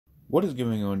What is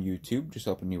going on YouTube? Just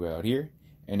helping you out here.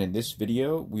 And in this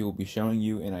video, we will be showing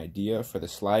you an idea for the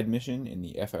slide mission in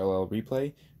the FLL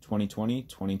RePLay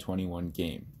 2020-2021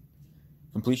 game.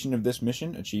 Completion of this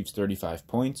mission achieves 35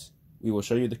 points. We will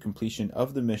show you the completion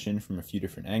of the mission from a few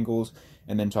different angles,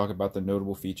 and then talk about the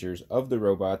notable features of the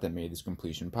robot that made this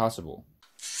completion possible.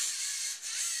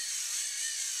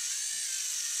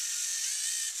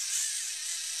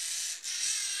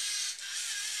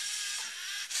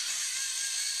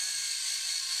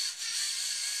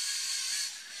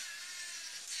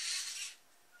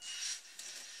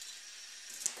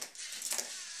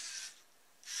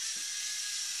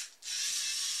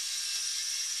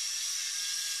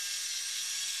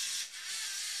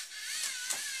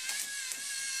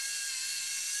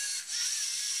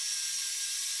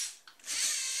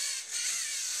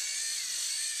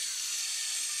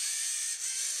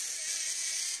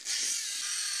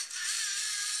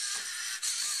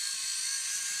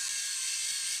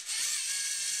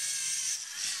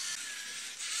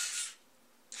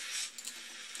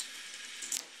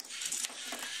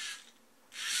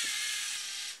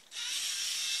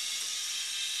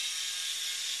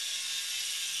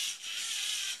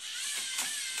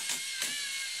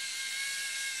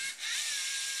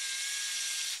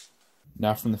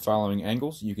 Now from the following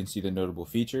angles, you can see the notable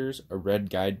features: a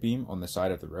red guide beam on the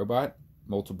side of the robot,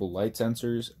 multiple light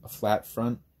sensors, a flat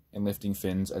front, and lifting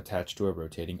fins attached to a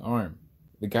rotating arm.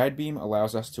 The guide beam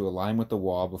allows us to align with the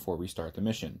wall before we start the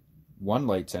mission. One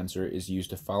light sensor is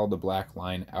used to follow the black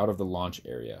line out of the launch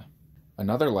area.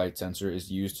 Another light sensor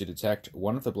is used to detect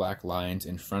one of the black lines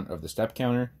in front of the step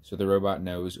counter so the robot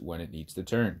knows when it needs to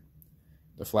turn.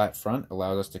 The flat front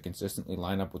allows us to consistently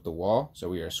line up with the wall so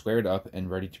we are squared up and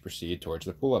ready to proceed towards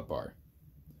the pull-up bar.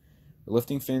 The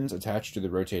lifting fins attached to the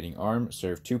rotating arm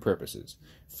serve two purposes.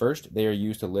 First, they are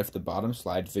used to lift the bottom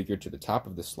slide figure to the top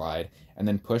of the slide and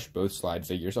then push both slide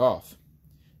figures off.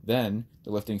 Then,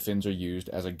 the lifting fins are used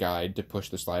as a guide to push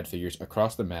the slide figures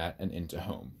across the mat and into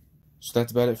home. So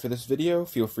that's about it for this video.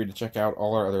 Feel free to check out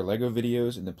all our other LEGO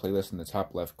videos in the playlist in the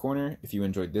top left corner. If you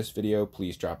enjoyed this video,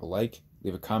 please drop a like.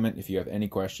 Leave a comment if you have any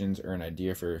questions or an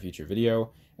idea for a future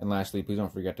video. And lastly, please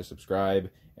don't forget to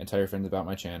subscribe and tell your friends about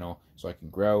my channel so I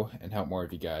can grow and help more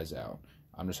of you guys out.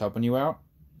 I'm just helping you out.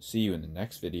 See you in the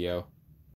next video.